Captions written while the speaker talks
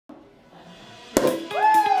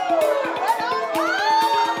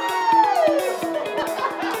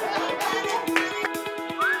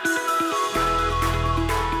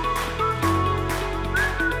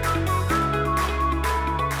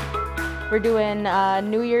doing a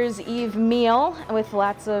New Year's Eve meal with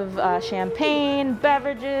lots of champagne,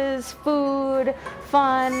 beverages, food,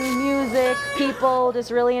 fun, music, people, just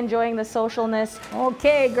really enjoying the socialness.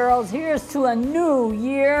 Okay, girls, here's to a new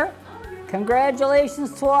year.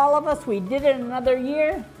 Congratulations to all of us. We did it another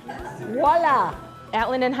year. Voila! At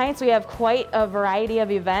Linden Heights, we have quite a variety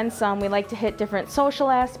of events. We like to hit different social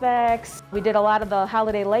aspects. We did a lot of the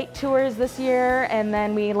holiday light tours this year, and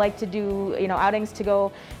then we like to do, outings to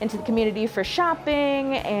go into the community for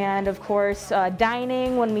shopping, and of course,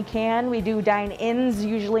 dining when we can. We do dine-ins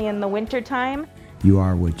usually in the winter time. You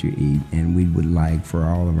are what you eat, and we would like for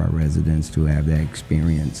all of our residents to have that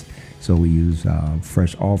experience. So we use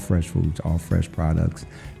all fresh foods, all fresh products.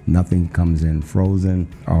 Nothing comes in frozen.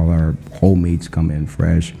 All our whole meats come in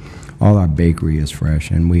fresh. All our bakery is fresh,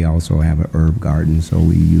 and we also have an herb garden, so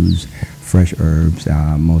we use fresh herbs.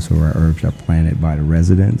 Most of our herbs are planted by the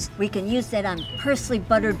residents. We can use that on parsley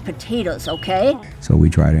buttered potatoes, okay? So we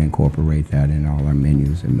try to incorporate that in all our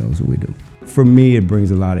menus and meals that we do. For me, it brings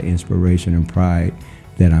a lot of inspiration and pride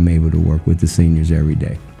that I'm able to work with the seniors every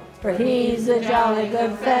day. For he's a jolly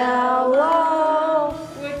good fellow,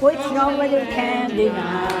 which nobody can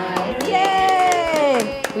deny.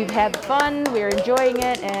 Yay! We've had fun, we're enjoying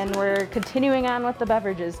it, and we're continuing on with the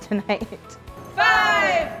beverages tonight.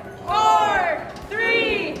 5, 4, 3,